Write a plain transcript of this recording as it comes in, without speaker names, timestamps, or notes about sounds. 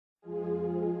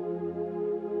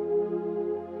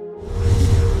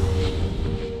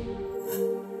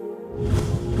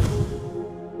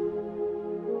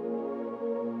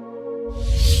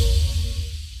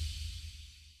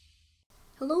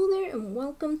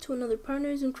Welcome to another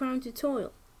Partners in Crime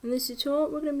tutorial. In this tutorial,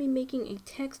 we're going to be making a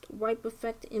text wipe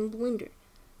effect in Blender.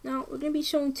 Now, we're going to be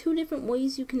showing two different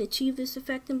ways you can achieve this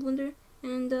effect in Blender,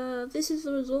 and this is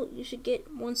the result you should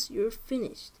get once you're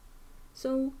finished.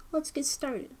 So, let's get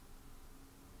started.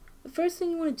 The first thing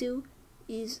you want to do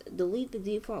is delete the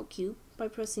default cube by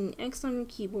pressing X on your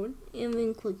keyboard and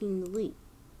then clicking delete.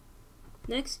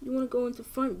 Next, you want to go into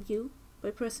front view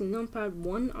by pressing numpad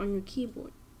 1 on your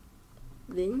keyboard.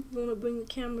 Then you want to bring the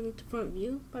camera into front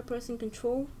view by pressing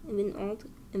Control and then Alt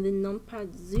and then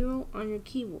numpad 0 on your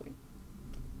keyboard.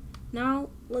 Now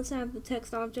let's add the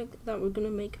text object that we're going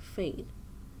to make fade.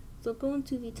 So go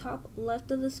into the top left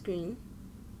of the screen,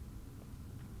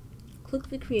 click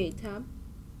the Create tab,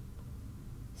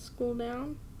 scroll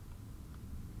down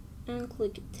and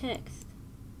click Text.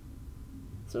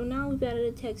 So now we've added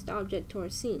a text object to our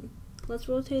scene. Let's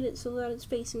rotate it so that it's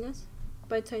facing us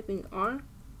by typing R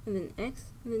and then X,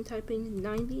 and then typing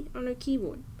 90 on our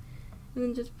keyboard, and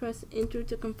then just press enter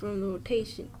to confirm the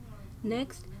rotation.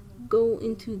 Next, go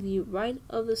into the right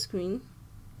of the screen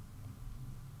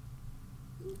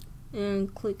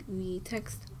and click the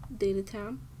text data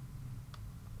tab,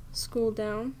 scroll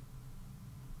down,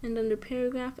 and under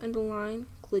paragraph and align,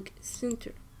 click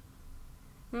center.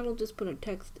 That'll just put our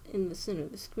text in the center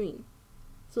of the screen.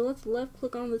 So let's left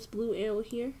click on this blue arrow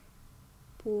here,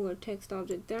 pull our text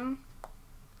object down,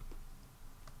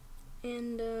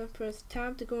 and press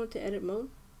tab to go into edit mode,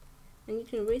 and you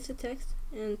can erase the text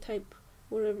and type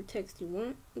whatever text you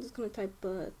want. I'm just going to type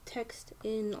text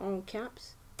in all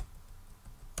caps,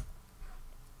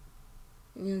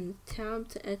 and tab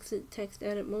to exit text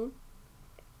edit mode.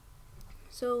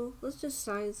 So let's just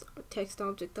size our text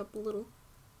object up a little,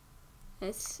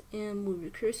 S, and move your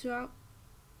cursor out,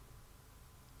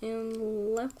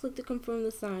 and left click to confirm the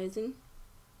sizing,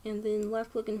 and then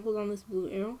left click and hold on this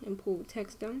blue arrow and pull the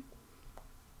text down,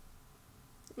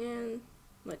 and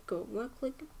let go of left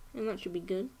click, and that should be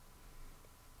good.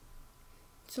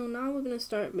 So now we're going to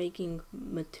start making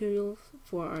materials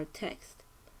for our text.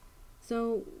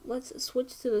 So let's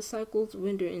switch to the Cycles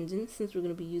render engine since we're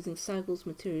going to be using Cycles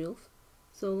materials.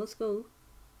 So let's go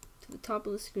to the top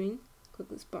of the screen, click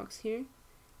this box here,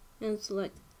 and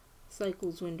select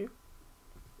Cycles render.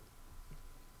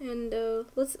 And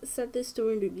let's set this to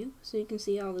render view so you can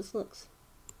see how this looks.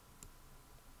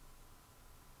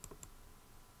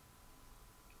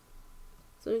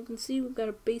 So you can see we've got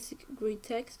a basic gray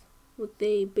text with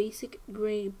a basic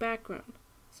gray background.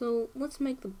 So let's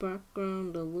make the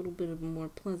background a little bit of a more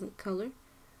pleasant color.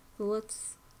 So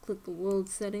let's click the world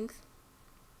settings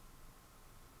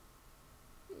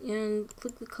and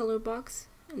click the color box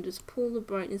and just pull the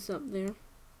brightness up there.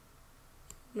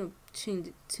 I'm going to change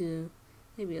it to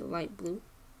maybe a light blue.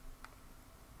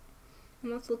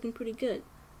 And that's looking pretty good.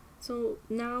 So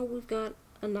now we've got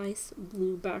a nice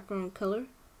blue background color.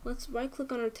 Let's right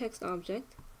click on our text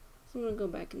object. So I'm going to go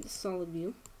back into solid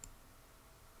view.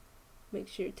 Make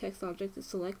sure your text object is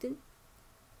selected.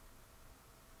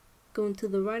 Go into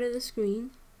the right of the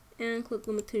screen and click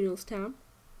the materials tab.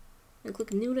 And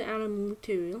click new to add a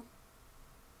material.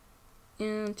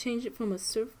 And change it from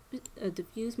a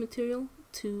diffuse material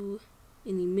to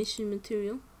an emission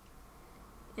material.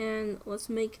 And let's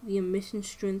make the emission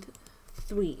strength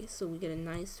 3 so we get a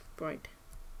nice bright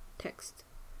text.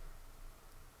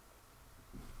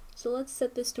 So let's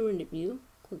set this to render view.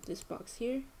 Click this box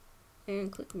here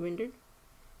and click rendered.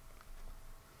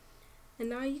 And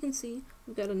now you can see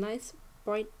we've got a nice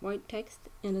bright white text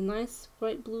and a nice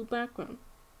bright blue background.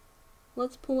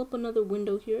 Let's pull up another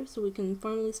window here so we can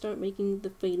finally start making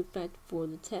the fade effect for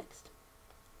the text.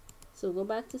 So go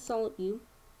back to solid view,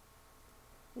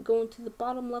 go into the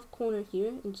bottom left corner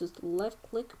here and just left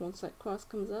click once that cross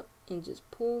comes up and just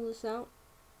pull this out.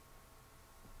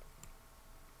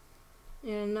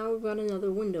 And now we've got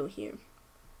another window here.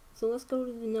 So let's go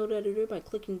to the node editor by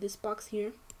clicking this box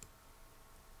here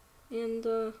and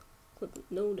click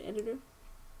node editor.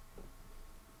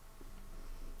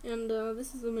 And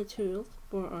this is the materials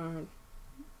for our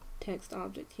text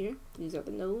object here. These are the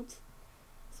nodes.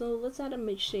 So let's add a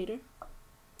mix shader.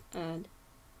 Add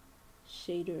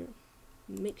shader,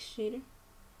 mix shader,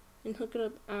 and hook it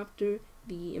up after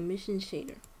the emission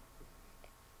shader.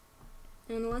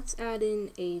 And let's add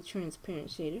in a transparent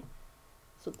shader.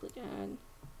 So click add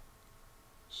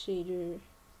shader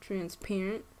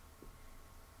transparent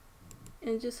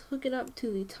and just hook it up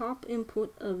to the top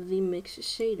input of the mix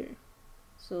shader.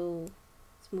 So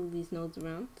let's move these nodes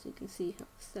around so you can see how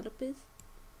the setup is.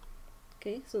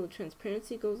 Okay, so the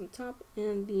transparency goes on top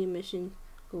and the emission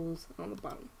goes on the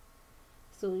bottom.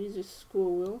 So use your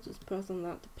scroll wheel, just press on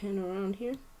that to pan around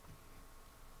here.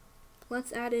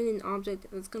 let's add in an object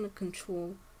that's going to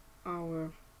control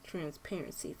our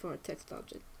transparency for our text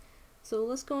object. So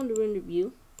let's go into render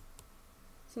view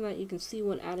so that you can see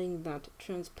what adding that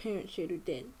transparent shader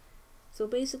did. So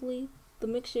basically, the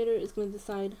mix shader is going to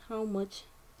decide how much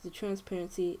the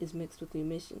transparency is mixed with the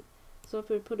emission. So if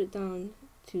I put it down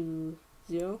to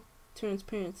 0,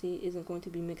 transparency isn't going to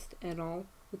be mixed at all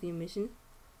with the emission,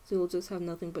 so you'll just have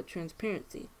nothing but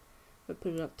transparency. If I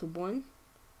put it up to 1,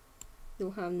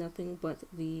 you'll have nothing but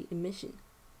the emission.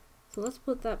 So let's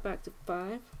put that back to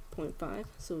 5.5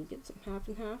 so we get some half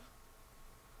and half.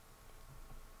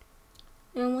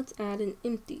 And let's add an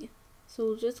empty. So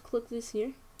we'll just click this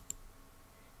here,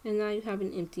 and now you have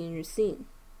an empty in your scene.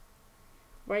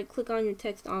 Right click on your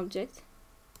text object,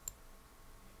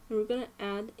 and we're going to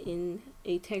add in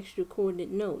a texture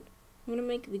coordinate node. I'm going to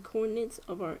make the coordinates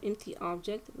of our empty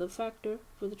object the factor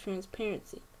for the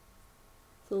transparency.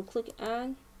 So we'll click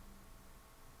add,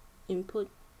 input,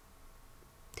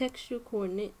 texture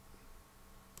coordinate,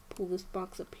 pull this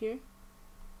box up here,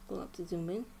 go up to zoom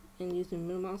in, and use the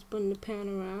middle mouse button to pan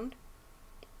around.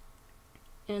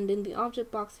 And in the object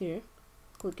box here,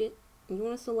 click it, and you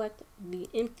want to select the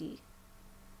empty.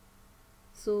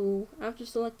 So after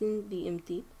selecting the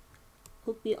empty,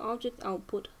 hook the object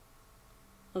output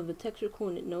of the texture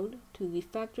coordinate node to the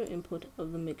factor input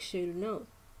of the mix shader node.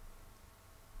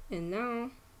 And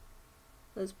now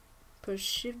let's press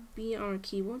Shift B on our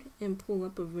keyboard and pull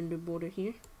up a render border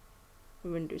here, a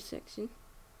render section.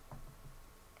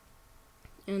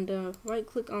 And right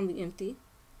click on the empty.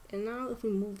 And now if we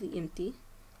move the empty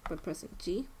by pressing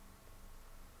G,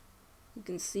 you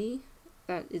can see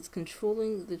that it's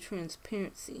controlling the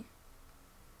transparency.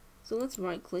 So let's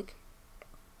right click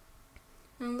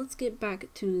and let's get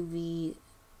back to the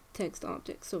text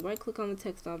object. So right click on the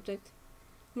text object,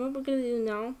 and what we're going to do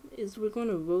now is we're going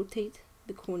to rotate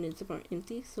the coordinates of our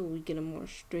empty so we get a more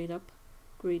straight up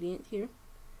gradient here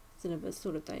instead of a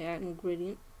sort of diagonal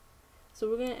gradient. So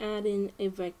we're going to add in a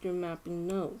vector mapping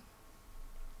node.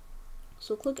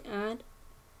 So click add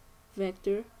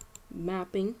vector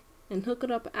mapping and hook it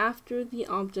up after the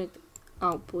object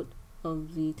output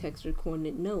of the texture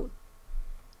coordinate node.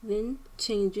 Then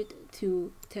change it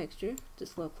to texture.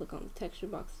 Just left click on the texture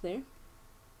box there.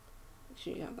 Make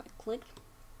sure you have that clicked.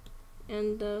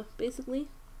 And basically,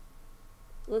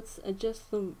 let's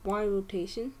adjust the Y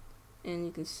rotation, and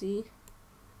you can see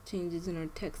changes in our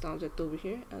text object over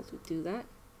here as we do that.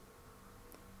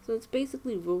 So it's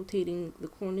basically rotating the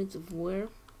coordinates of where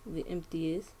the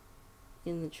empty is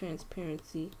in the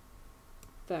transparency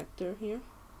factor here.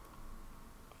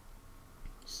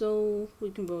 So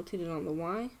we can rotate it on the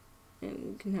Y, and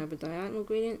we can have a diagonal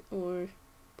gradient, or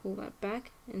pull that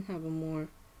back and have a more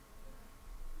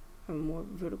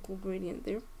vertical gradient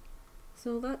there.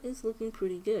 So that is looking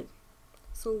pretty good.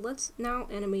 So let's now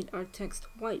animate our text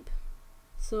wipe.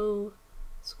 So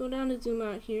let's go down to zoom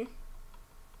out here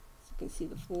so you can see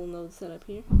the full node setup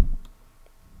here,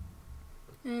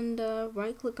 and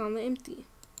right click on the empty.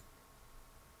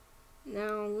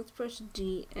 Now let's press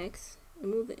GX and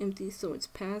move the empty so it's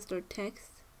past our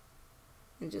text,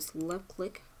 and just left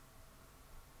click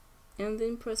and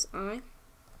then press I.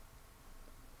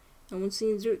 And once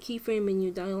the insert keyframe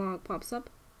menu dialog pops up,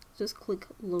 just click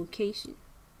location.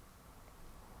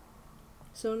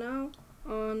 So now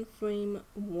on frame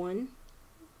 1,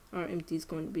 our empty is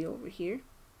going to be over here.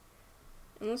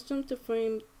 And let's jump to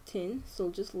frame 10. So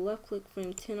just left click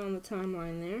frame 10 on the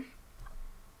timeline there,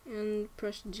 and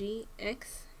press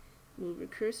GX, move your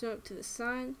cursor up to the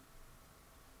side,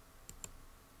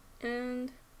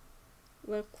 and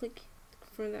left click to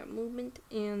confirm that movement,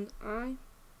 and I,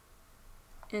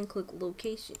 and click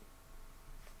location.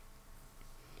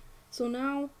 So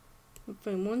now from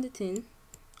frame 1 to 10,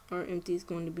 our empty is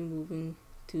going to be moving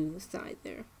to the side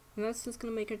there, and that's just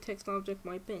going to make our text object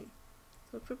wipe in.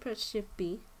 So if I press Shift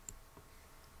B,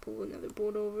 pull another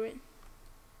board over it,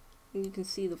 and you can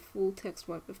see the full text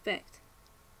wipe effect.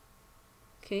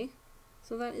 Okay,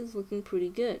 so that is looking pretty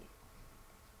good.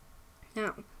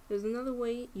 Now there's another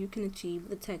way you can achieve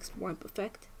the text wipe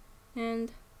effect,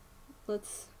 and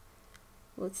let's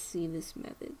see this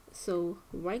method. So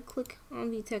right click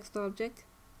on the text object,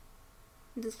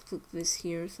 and just click this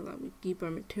here so that we keep our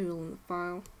material in the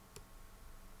file.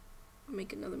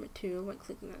 Make another material by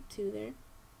clicking that too there,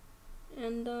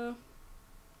 and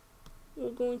we're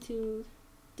going to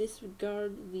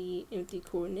disregard the empty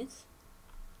coordinates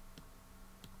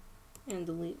and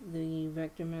delete the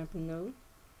vector mapping node,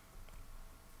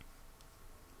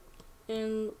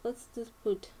 and let's just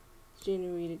put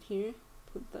generated here,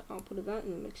 put the output of that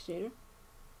in the mix shader,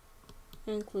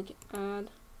 and click add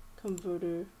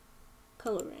converter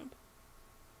color ramp.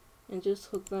 and just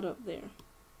hook that up there.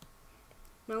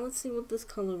 Now let's see what this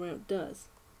color ramp does.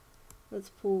 Let's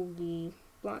pull the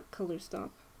black color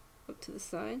stop up to the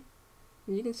side,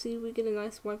 and you can see we get a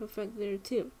nice wipe effect there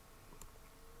too.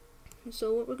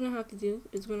 So what we're going to have to do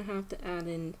is we're going to have to add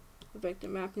in a vector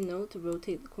mapping node to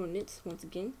rotate the coordinates once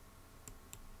again.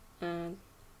 Add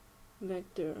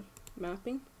vector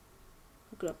mapping,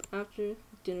 hook it up after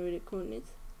generated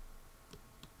coordinates.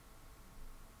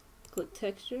 Click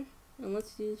texture, and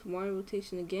let's use Y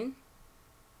rotation again.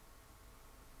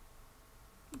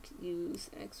 You can use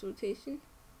X rotation,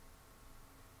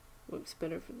 works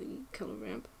better for the color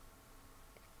ramp.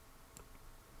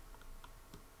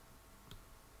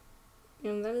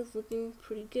 And that is looking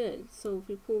pretty good. So if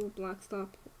we pull the black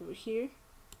stop over here,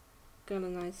 got a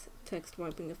nice text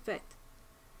wiping effect.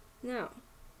 Now,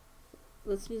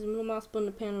 let's use the middle mouse button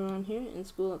to pan around here and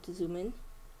scroll up to zoom in.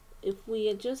 If we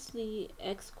adjust the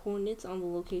X coordinates on the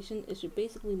location, it should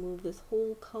basically move this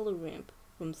whole color ramp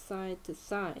from side to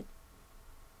side,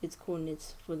 its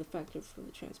coordinates for the factor for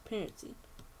the transparency.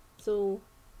 So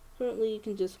currently you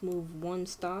can just move one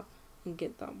stop and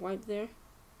get that wipe there,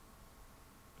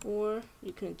 or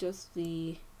you can adjust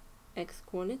the X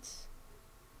coordinates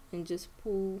and just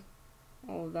pull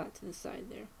all of that to the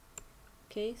side there.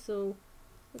 Okay, so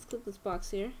let's click this box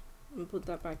here and put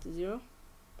that back to 0.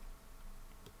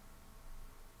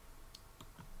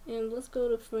 And let's go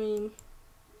to frame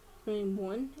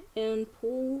 1 and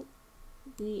pull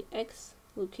the X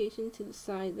location to the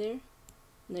side there,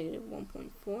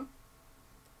 -1.4,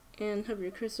 and hover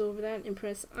your cursor over that and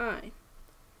press I,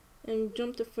 and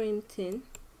jump to frame 10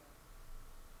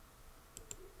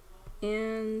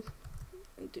 and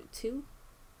do 2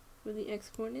 for the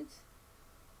X coordinates.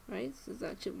 Right, so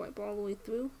that should wipe all the way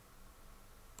through.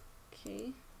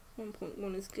 Okay,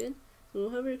 1.1 is good. So we'll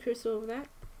hover your cursor over that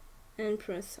and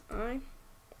press I,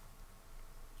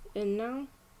 and now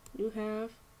you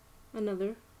have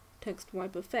another text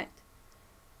wipe effect.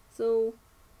 So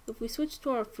if we switch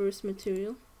to our first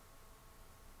material,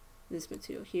 this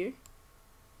material here,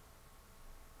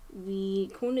 the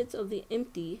coordinates of the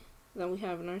empty that we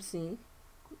have in our scene,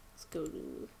 let's go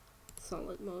to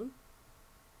solid mode,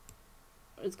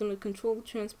 it's going to control the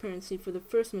transparency for the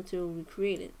first material we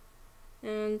created,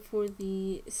 and for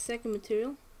the second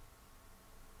material,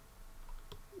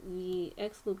 the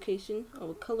X location of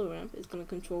a color ramp is going to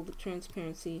control the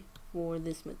transparency for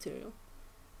this material.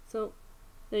 So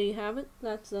there you have it.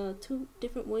 That's 2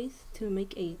 different ways to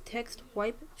make a text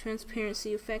wipe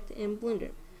transparency effect in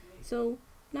Blender. So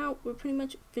now we're pretty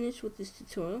much finished with this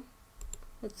tutorial.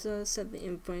 Let's set the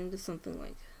end frame to something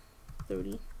like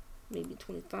 30, maybe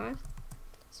 25.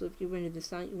 So if you render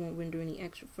this out, you won't render any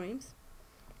extra frames.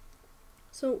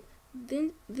 So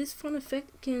then this front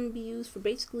effect can be used for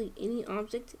basically any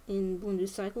object in Blender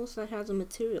Cycles that has a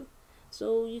material.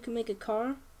 So you can make a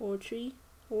car or a tree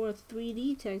or a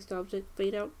 3D text object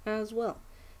fade out as well.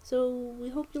 So we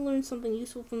hope you learned something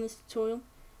useful from this tutorial,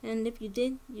 and if you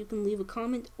did, you can leave a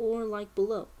comment or like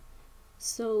below.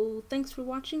 So thanks for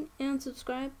watching, and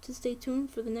subscribe to stay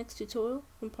tuned for the next tutorial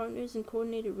from Partners in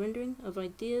Coordinated Rendering of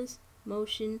Ideas,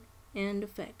 Motion, and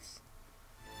Effects.